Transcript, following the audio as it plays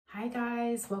Hi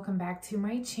guys, welcome back to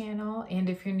my channel, and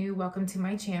if you're new, welcome to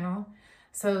my channel.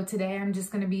 So today I'm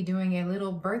just going to be doing a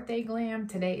little birthday glam.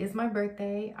 Today is my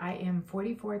birthday. I am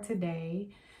 44 today.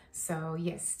 So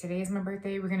yes, today is my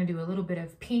birthday. We're going to do a little bit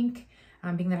of pink.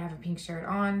 Being that I have a pink shirt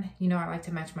on, you know I like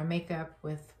to match my makeup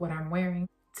with what I'm wearing.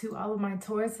 To all of my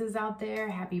Tauruses out there,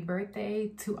 happy birthday.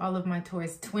 To all of my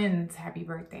Taurus twins, happy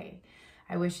birthday.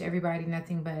 I wish everybody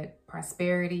nothing but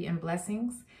prosperity and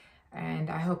blessings. And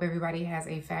I hope everybody has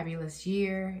a fabulous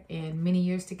year and many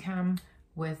years to come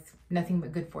with nothing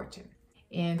but good fortune.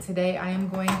 And today I am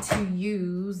going to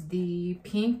use the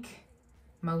pink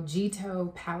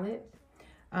Mojito palette.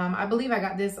 I believe I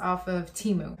got this off of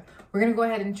Temu. We're gonna go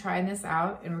ahead and try this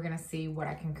out and we're gonna see what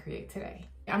I can create today.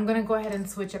 I'm gonna go ahead and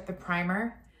switch up the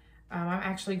primer. I'm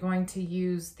actually going to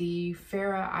use the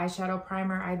F.A.R.A.H eyeshadow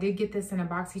primer. I did get this in a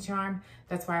BoxyCharm.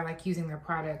 That's why I like using their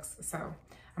products. So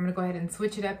I'm gonna go ahead and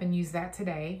switch it up and use that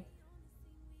today.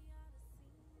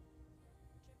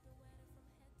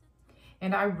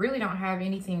 And I really don't have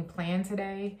anything planned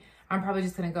today. I'm probably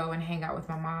just gonna go and hang out with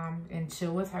my mom and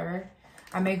chill with her.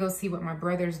 I may go see what my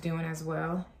brother's doing as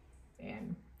well.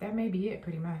 And that may be it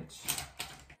pretty much.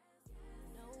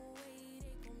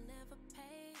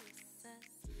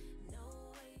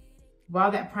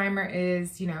 While that primer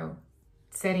is, you know,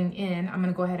 setting in, I'm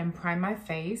gonna go ahead and prime my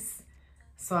face.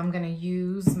 So I'm gonna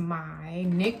use my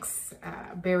NYX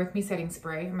Bear With Me setting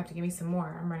spray. I'm gonna have to give me some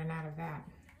more. I'm running out of that.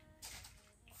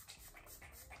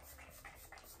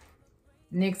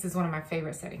 NYX is one of my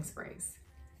favorite setting sprays.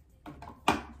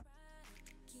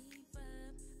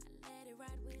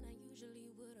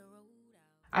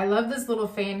 I love this little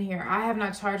fan here. I have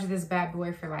not charged this bad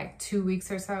boy for like 2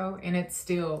 weeks or so, and it's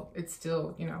still,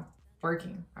 you know,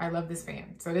 working. I love this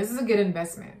fan. So this is a good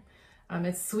investment.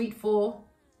 It's sweet full.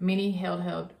 Mini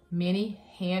handheld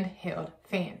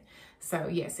fan. So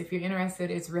yes, if you're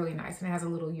interested, it's really nice. And it has a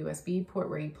little USB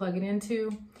port where you plug it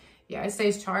into. Yeah, it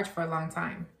stays charged for a long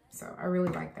time. So I really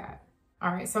like that.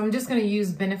 All right, so I'm just gonna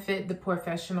use Benefit, the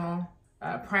POREfessional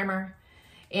primer.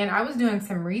 And I was doing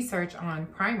some research on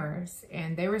primers,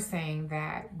 and they were saying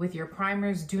that with your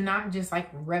primers, do not just like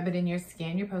rub it in your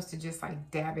skin. You're supposed to just like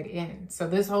dab it in. So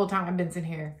this whole time I've been sitting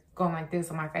here going like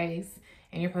this on my face,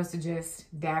 and you're supposed to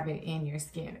just dab it in your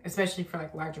skin, especially for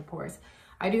like larger pores.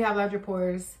 I do have larger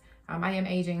pores. I am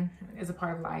aging as a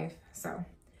part of life. So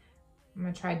I'm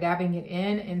gonna try dabbing it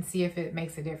in and see if it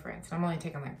makes a difference. I'm only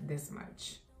taking like this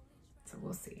much, so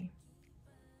we'll see.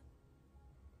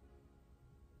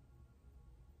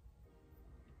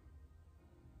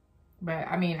 But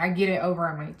I mean, I get it over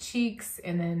on my cheeks,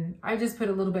 and then I just put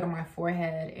a little bit on my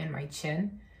forehead and my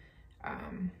chin,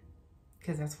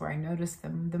 because that's where I notice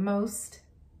them the most.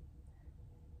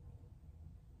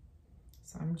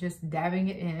 So I'm just dabbing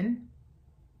it in.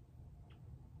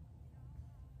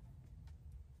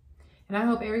 And I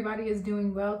hope everybody is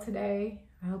doing well today.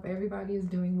 I hope everybody is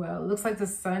doing well. It looks like the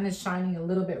sun is shining a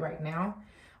little bit right now.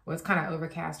 Well, it's kind of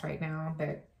overcast right now, but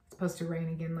it's supposed to rain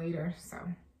again later, so.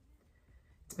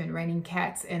 It's been raining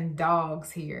cats and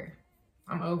dogs here.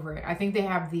 I'm over it. I think they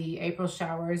have the April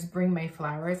showers, bring May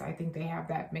flowers. I think they have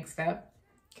that mixed up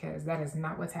because that is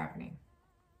not what's happening.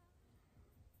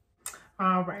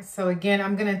 All right, so again,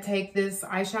 I'm gonna take this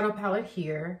eyeshadow palette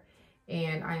here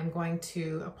and I am going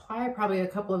to apply probably a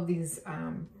couple of these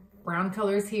brown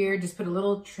colors here. Just put a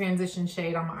little transition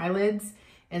shade on my eyelids,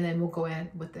 and then we'll go in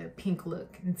with the pink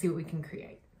look and see what we can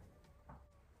create.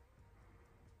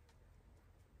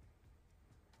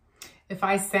 If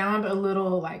I sound a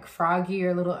little like froggy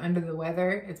or a little under the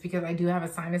weather, it's because I do have a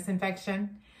sinus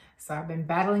infection. So I've been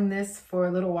battling this for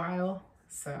a little while.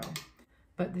 So,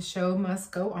 but the show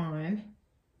must go on.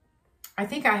 I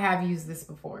think I have used this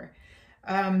before.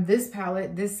 This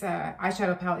palette, this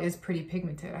eyeshadow palette is pretty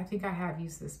pigmented. I think I have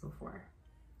used this before.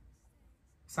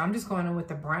 So I'm just going in with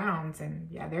the browns, and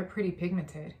yeah, they're pretty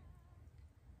pigmented.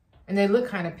 And they look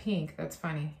kind of pink. That's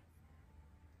funny.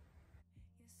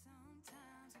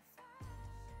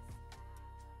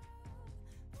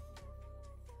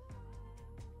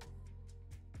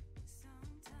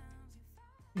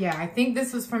 Yeah, I think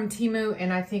this was from Temu,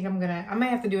 and I think I might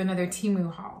have to do another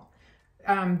Temu haul.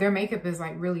 Their makeup is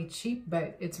like really cheap,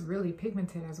 but it's really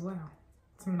pigmented as well.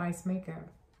 Some nice makeup.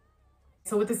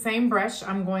 So with the same brush,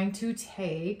 I'm going to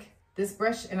take this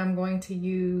brush and I'm going to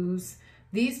use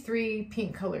these 3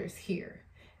 pink colors here.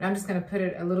 And I'm just gonna put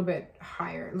it a little bit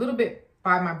higher, a little bit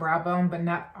by my brow bone, but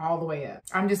not all the way up.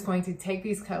 I'm just going to take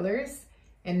these colors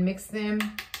and mix them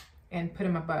and put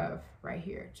them above right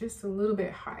here, just a little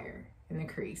bit higher in the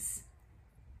crease.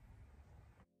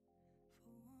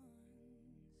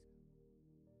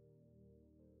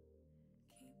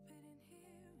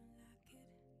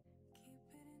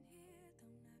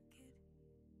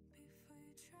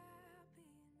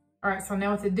 All right, so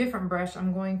now with a different brush,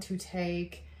 I'm going to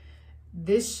take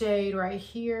this shade right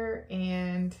here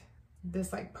and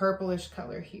this like purplish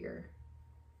color here.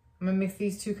 I'm gonna mix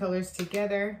these two colors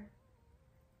together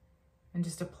and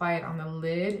just apply it on the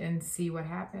lid and see what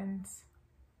happens.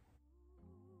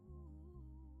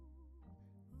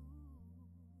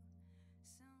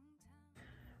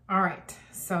 All right,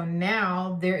 so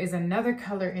now there is another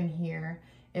color in here.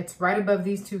 It's right above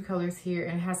these two colors here,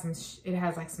 and it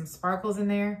has like some sparkles in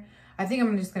there. I think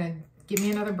I'm just gonna get me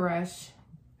another brush,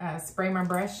 spray my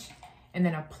brush, and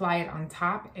then apply it on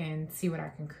top and see what I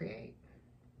can create.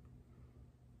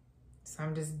 So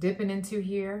I'm just dipping into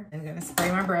here and gonna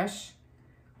spray my brush.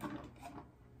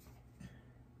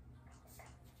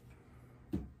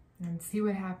 And see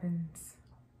what happens.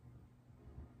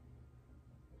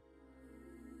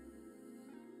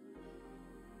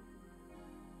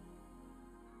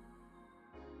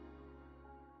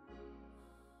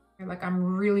 Like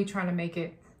I'm really trying to make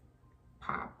it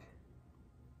pop.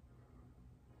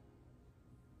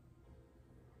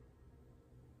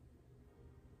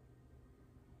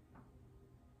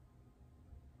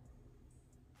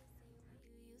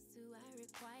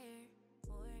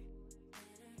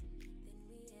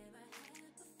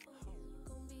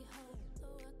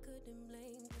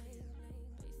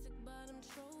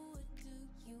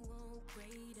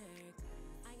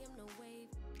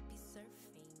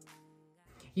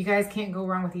 You guys can't go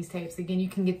wrong with these tapes. Again, you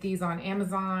can get these on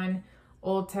Amazon,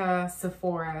 Ulta,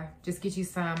 Sephora. Just get you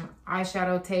some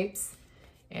eyeshadow tapes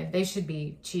and they should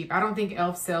be cheap. I don't think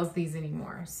e.l.f. sells these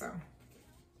anymore, so.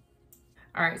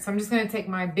 All right, so I'm just gonna take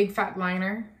my Big Fat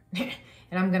Liner and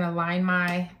I'm gonna line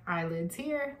my eyelids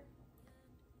here.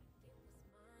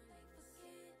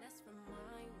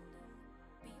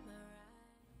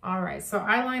 All right, so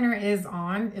eyeliner is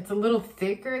on. It's a little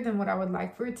thicker than what I would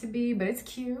like for it to be, but it's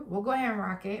cute. We'll go ahead and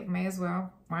rock it, may as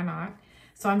well, why not?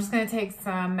 So I'm just gonna take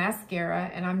some mascara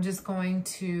and I'm just going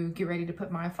to get ready to put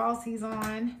my falsies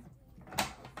on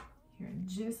here in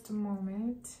just a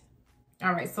moment.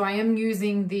 All right, so I am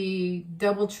using the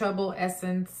Double Trouble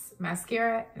Essence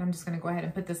mascara and I'm just gonna go ahead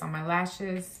and put this on my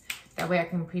lashes. That way I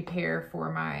can prepare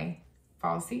for my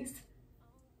falsies.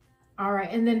 All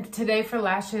right, and then today for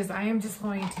lashes, I am just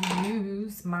going to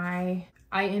use my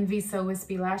I Envy So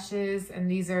Wispy lashes,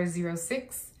 and these are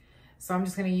 06. So I'm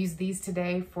just gonna use these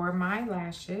today for my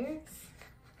lashes.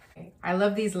 Okay. I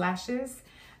love these lashes.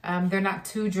 They're not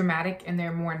too dramatic and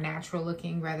they're more natural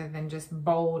looking rather than just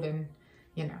bold and,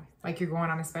 you know, like you're going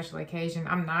on a special occasion.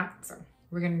 I'm not, so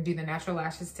we're gonna do the natural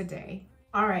lashes today.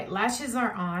 All right, lashes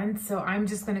are on, so I'm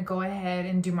just gonna go ahead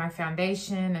and do my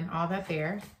foundation and all that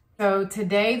there. So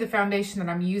today, the foundation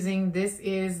that I'm using, this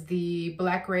is the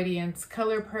Black Radiance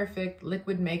Color Perfect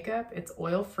Liquid Makeup. It's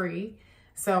oil-free.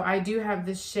 So I do have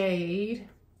the shade,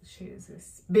 what shade is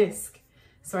this? Bisque.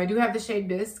 So I do have the shade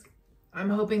Bisque.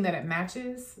 I'm hoping that it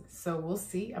matches, so we'll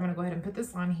see. I'm gonna go ahead and put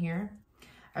this on here.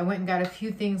 I went and got a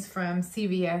few things from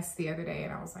CVS the other day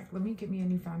and I was like, let me get me a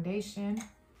new foundation.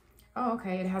 Oh,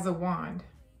 okay, it has a wand.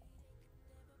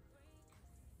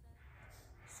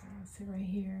 So I'll sit right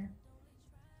here.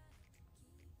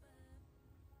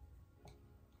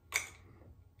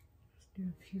 Do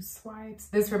a few swipes.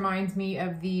 This reminds me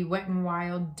of the Wet n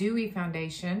Wild Dewy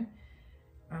Foundation,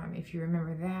 if you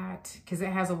remember that, because it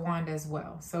has a wand as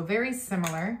well. So very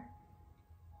similar.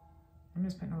 I'm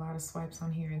just putting a lot of swipes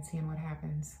on here and seeing what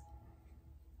happens.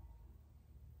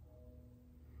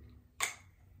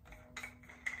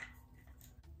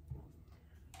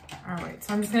 All right,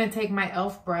 so I'm just gonna take my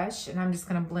e.l.f. brush and I'm just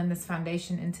gonna blend this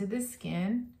foundation into the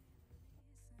skin.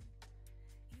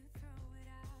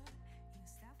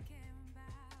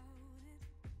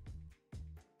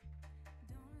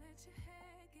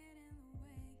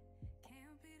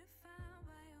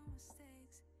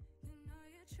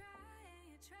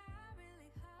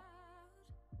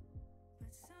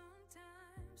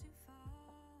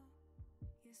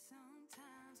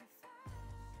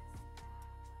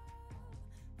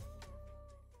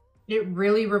 It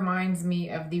really reminds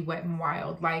me of the Wet n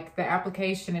Wild, like the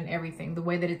application and everything, the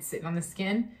way that it's sitting on the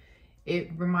skin,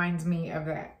 it reminds me of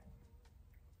that,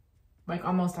 like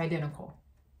almost identical.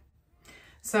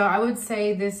 So I would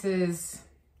say this is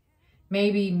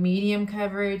maybe medium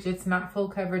coverage. It's not full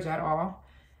coverage at all.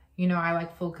 You know, I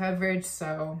like full coverage,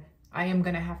 so I am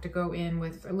gonna have to go in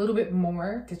with a little bit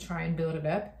more to try and build it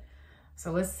up.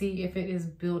 So let's see if it is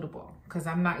buildable, because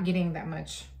I'm not getting that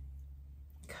much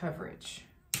coverage.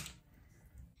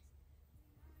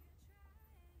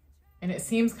 And it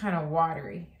seems kind of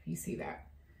watery, if you see that.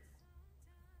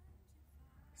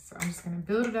 So I'm just gonna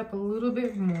build it up a little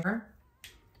bit more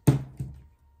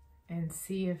and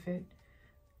see if it,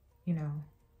 you know,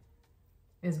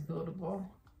 is buildable.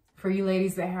 For you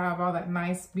ladies that have all that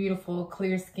nice, beautiful,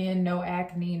 clear skin, no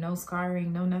acne, no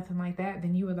scarring, no nothing like that,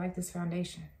 then you would like this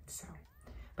foundation. So,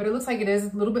 but it looks like it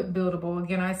is a little bit buildable.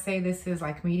 Again, I say this is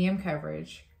like medium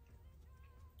coverage.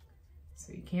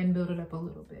 So you can build it up a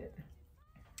little bit.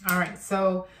 All right,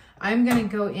 so I'm gonna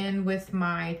go in with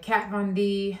my Kat Von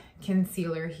D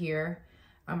concealer here.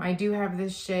 I do have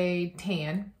this shade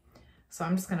Tan. So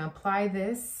I'm just gonna apply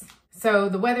this. So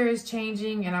the weather is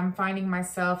changing and I'm finding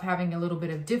myself having a little bit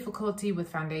of difficulty with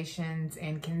foundations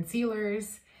and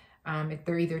concealers. If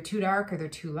they're either too dark or they're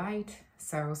too light.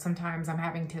 So sometimes I'm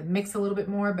having to mix a little bit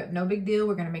more, but no big deal,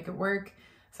 we're gonna make it work.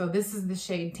 So this is the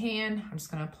shade Tan. I'm just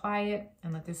gonna apply it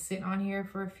and let this sit on here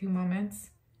for a few moments.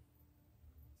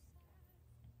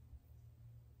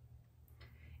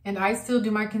 And I still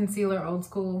do my concealer old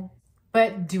school,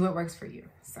 but do what works for you,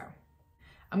 so.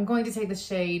 I'm going to take the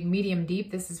shade Medium Deep.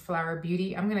 This is Flower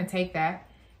Beauty. I'm gonna take that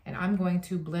and I'm going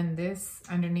to blend this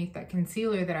underneath that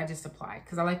concealer that I just applied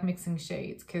because I like mixing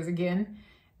shades because again,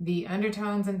 the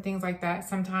undertones and things like that,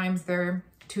 sometimes they're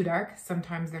too dark,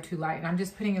 sometimes they're too light. And I'm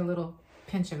just putting a little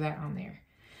pinch of that on there.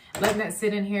 Letting that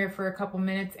sit in here for a couple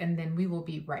minutes and then we will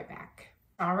be right back.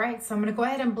 All right, so I'm gonna go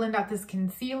ahead and blend out this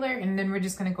concealer and then we're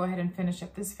just gonna go ahead and finish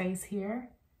up this face here.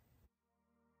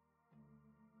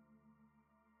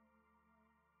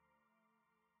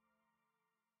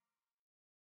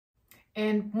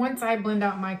 And once I blend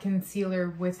out my concealer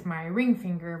with my ring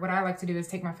finger, what I like to do is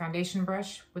take my foundation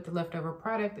brush with the leftover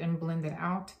product and blend it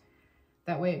out.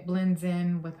 That way it blends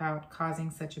in without causing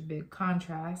such a big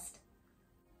contrast.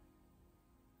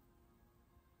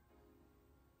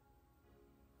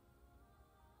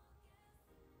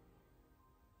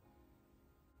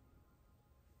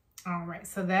 All right,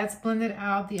 so that's blended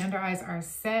out. The under eyes are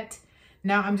set.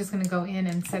 Now I'm just gonna go in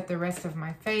and set the rest of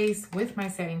my face with my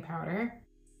setting powder.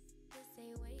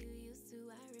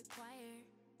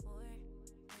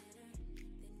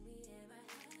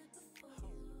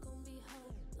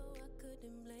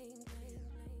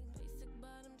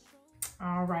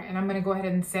 All right, and I'm gonna go ahead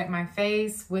and set my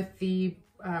face with the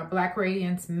Black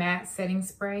Radiance Matte Setting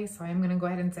Spray. So I'm gonna go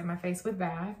ahead and set my face with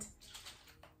that.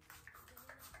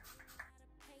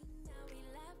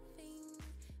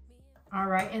 All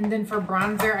right, and then for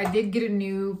bronzer, I did get a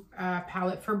new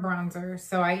palette for bronzer.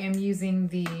 So I am using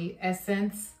the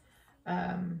Essence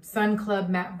Sun Club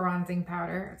Matte Bronzing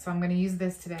Powder. So I'm gonna use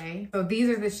this today. So these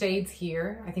are the shades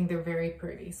here. I think they're very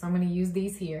pretty. So I'm gonna use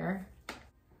these here.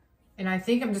 And I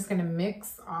think I'm just gonna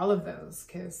mix all of those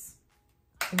because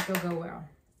I think they'll go well.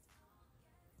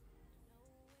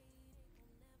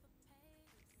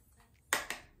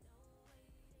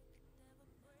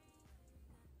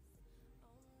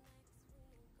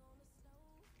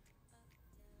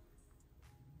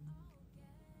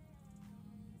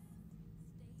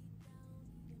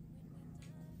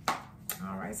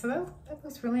 All right, so that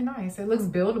looks really nice. It looks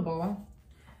buildable.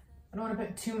 I don't want to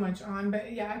put too much on,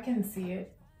 but yeah, I can see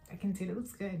it. I can see it, it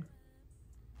looks good.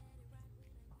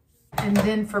 And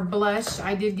then for blush,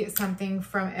 I did get something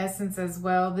from Essence as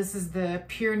well. This is the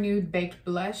Pure Nude Baked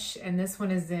Blush, and this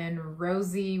one is in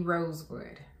Rosy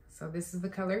Rosewood. So this is the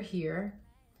color here.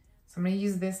 So I'm gonna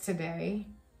use this today.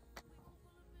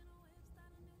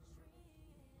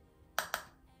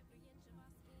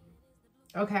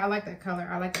 Okay, I like that color.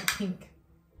 I like that pink.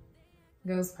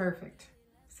 Goes perfect.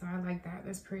 So I like that,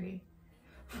 that's pretty.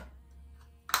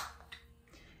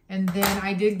 And then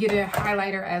I did get a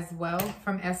highlighter as well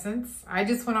from Essence. I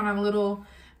just went on a little,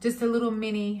 just a little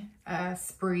mini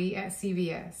spree at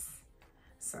CVS.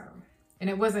 So, and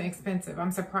it wasn't expensive.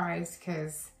 I'm surprised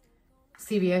because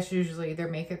CVS usually their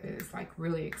makeup is like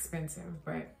really expensive,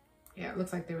 but yeah, it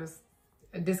looks like there was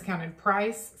a discounted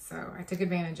price. So I took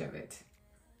advantage of it.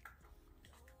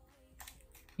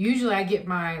 Usually I get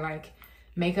my like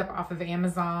makeup off of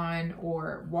Amazon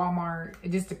or Walmart.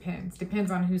 It just depends.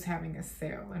 Depends on who's having a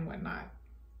sale and whatnot.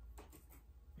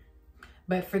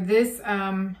 But for this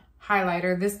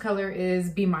highlighter, this color is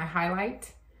Be My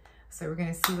Highlight. So we're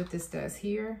gonna see what this does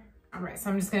here. All right, so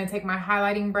I'm just gonna take my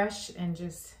highlighting brush and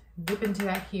just dip into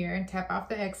that here and tap off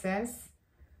the excess.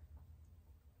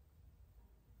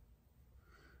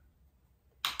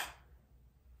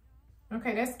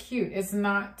 Okay, that's cute. It's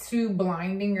not too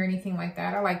blinding or anything like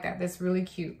that. I like that. That's really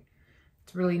cute.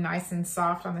 It's really nice and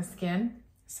soft on the skin.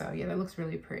 So yeah, that looks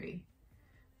really pretty.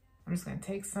 I'm just gonna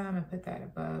take some and put that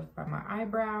above by my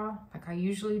eyebrow like I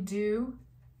usually do.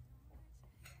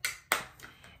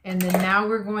 And then now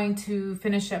we're going to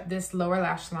finish up this lower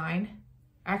lash line.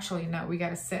 Actually, no, we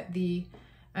gotta set the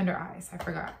under eyes. I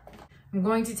forgot. I'm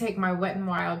going to take my Wet n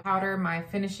Wild powder, my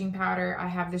finishing powder. I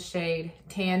have the shade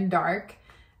Tan Dark.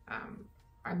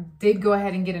 I did go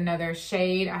ahead and get another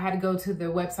shade. I had to go to the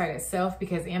website itself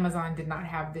because Amazon did not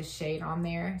have this shade on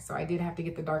there. So I did have to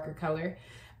get the darker color,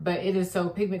 but it is so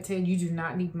pigmented, you do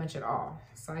not need much at all.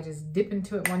 So I just dip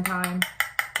into it one time,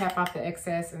 tap off the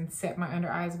excess, and set my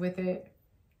under eyes with it.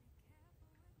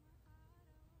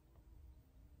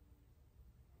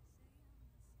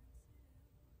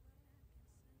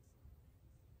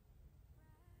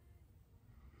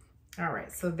 All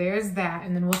right, so there's that,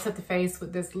 and then we'll set the face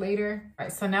with this later. All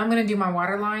right, so now I'm gonna do my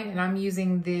waterline, and I'm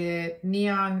using the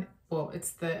neon, well,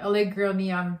 it's the LA Girl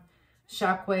Neon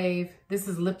Shockwave. This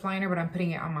is lip liner, but I'm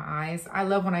putting it on my eyes. I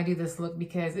love when I do this look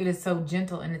because it is so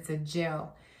gentle and it's a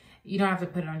gel. You don't have to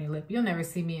put it on your lip. You'll never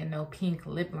see me in no pink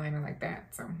lip liner like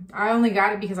that. So I only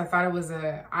got it because I thought it was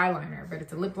a eyeliner, but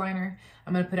it's a lip liner.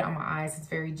 I'm gonna put it on my eyes. It's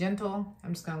very gentle.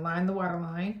 I'm just gonna line the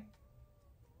waterline.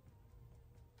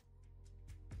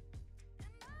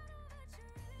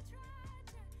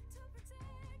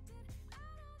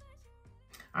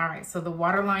 All right, so the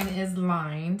waterline is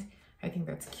lined. I think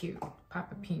that's cute.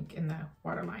 Pop a pink in the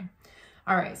waterline.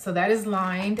 All right, so that is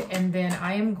lined. And then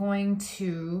I am going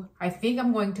to, I think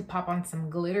I'm going to pop on some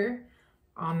glitter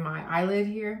on my eyelid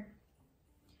here.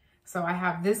 So I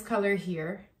have this color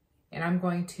here, and I'm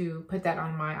going to put that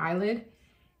on my eyelid.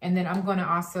 And then I'm going to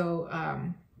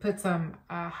also put some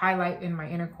highlight in my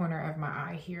inner corner of my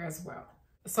eye here as well.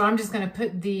 So I'm just going to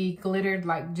put the glitter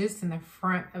like just in the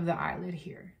front of the eyelid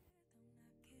here.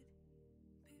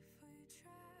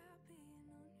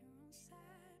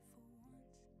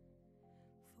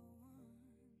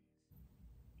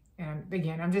 And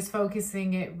again, I'm just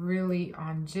focusing it really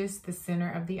on just the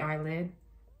center of the eyelid.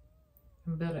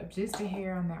 And build up just a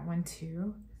hair on that one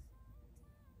too.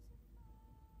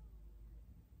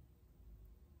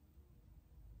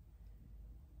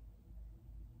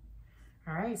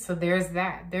 All right, so there's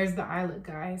that. There's the eyelid,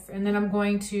 guys. And then I'm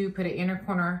going to put an inner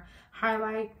corner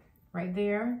highlight right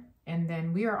there. And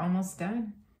then we are almost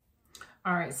done.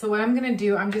 All right, so what I'm gonna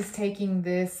do, I'm just taking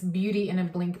this Beauty in a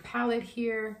Blink palette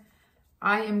here.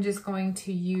 I am just going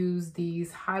to use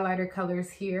these highlighter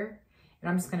colors here, and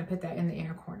I'm just gonna put that in the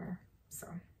inner corner. So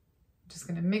I'm just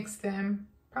gonna mix them,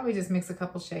 probably just mix a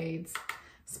couple shades,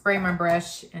 spray my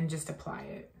brush, and just apply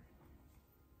it.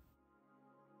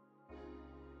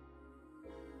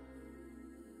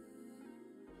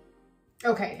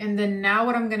 Okay, and then now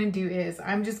what I'm gonna do is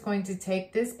I'm just going to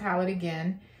take this palette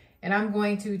again, and I'm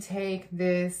going to take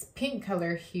this pink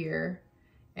color here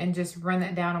and just run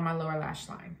that down on my lower lash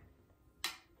line.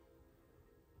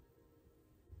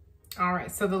 All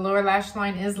right, so the lower lash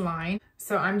line is lined.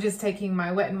 So I'm just taking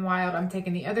my Wet n Wild, I'm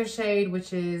taking the other shade,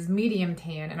 which is medium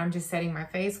tan, and I'm just setting my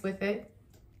face with it.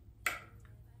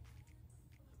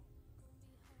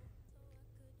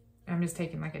 I'm just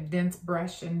taking like a dense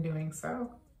brush and doing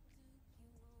so.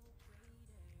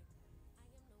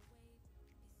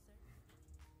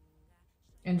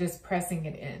 And just pressing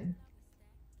it in.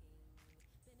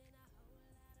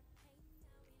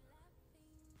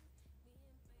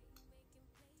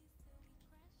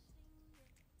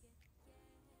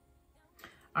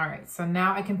 All right, so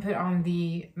now I can put on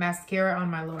the mascara on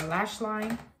my lower lash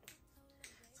line.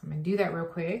 So I'm gonna do that real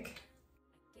quick.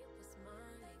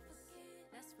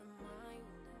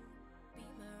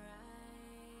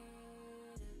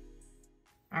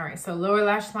 All right, so lower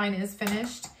lash line is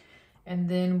finished. And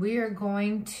then we are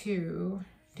going to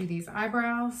do these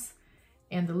eyebrows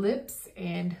and the lips,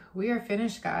 and we are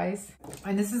finished, guys.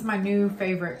 And this is my new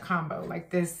favorite combo, like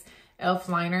this e.l.f.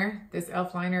 liner, this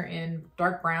e.l.f. liner in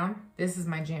dark brown. This is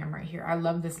my jam right here. I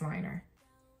love this liner.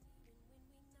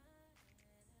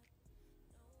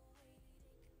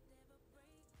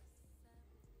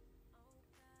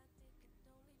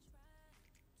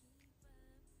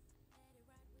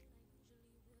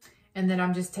 And then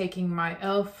I'm just taking my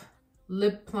e.l.f.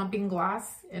 lip plumping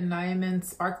gloss, and I am in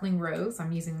Sparkling Rose.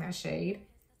 I'm using that shade.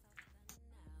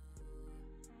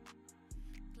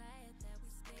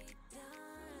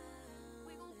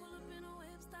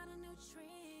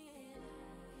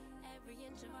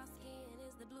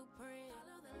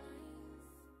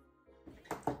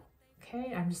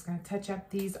 Okay, I'm just gonna touch up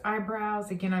these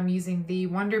eyebrows. Again, I'm using the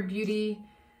Wonder Beauty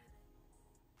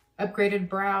Upgraded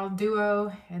Brow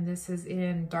Duo, and this is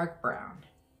in dark brown.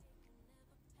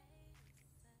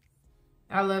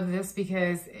 I love this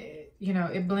because,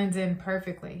 it blends in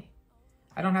perfectly.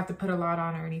 I don't have to put a lot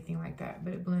on or anything like that,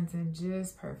 but it blends in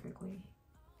just perfectly.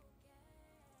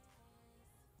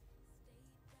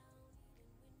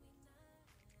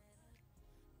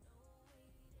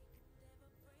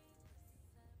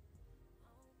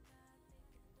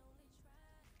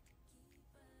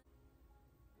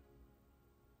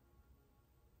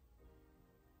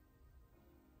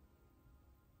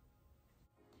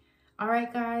 All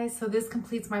right, guys, so this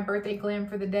completes my birthday glam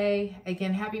for the day.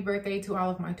 Again, happy birthday to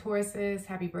all of my Tauruses.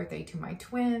 Happy birthday to my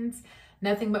twins.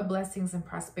 Nothing but blessings and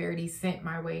prosperity sent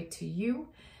my way to you.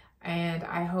 And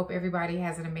I hope everybody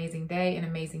has an amazing day, an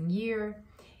amazing year.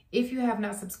 If you have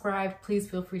not subscribed, please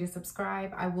feel free to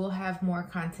subscribe. I will have more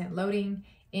content loading.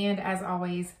 And as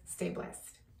always, stay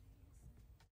blessed.